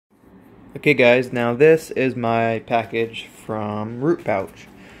Okay guys, now this is my package from Root Pouch.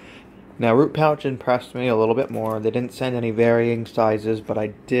 Now Root Pouch impressed me a little bit more. They didn't send any varying sizes, but I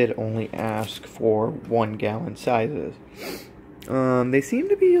did only ask for 1 gallon sizes. They seem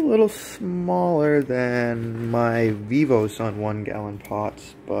to be a little smaller than my VivoSun 1 gallon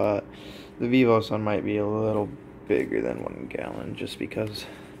pots, but the VivoSun might be a little bigger than 1 gallon just because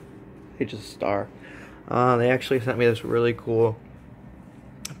they just star. They actually sent me this really cool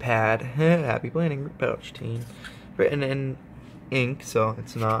pad. Happy planning, Root Pouch team. Written in ink, so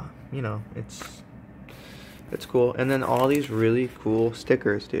it's not, you know, it's cool. And then all these really cool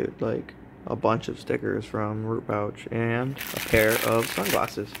stickers, dude. Like a bunch of stickers from Root Pouch and a pair of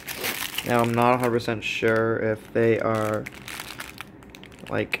sunglasses. Now I'm not 100% sure if they are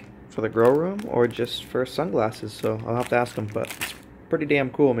like for the grow room or just for sunglasses, so I'll have to ask them. But it's pretty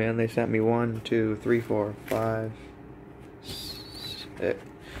damn cool, man. They sent me 1, 2, 3, 4, 5, 6.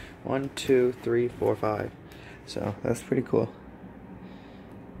 1, 2, 3, 4, 5. So that's pretty cool.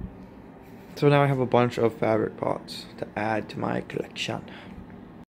 So now I have a bunch of fabric pots to add to my collection.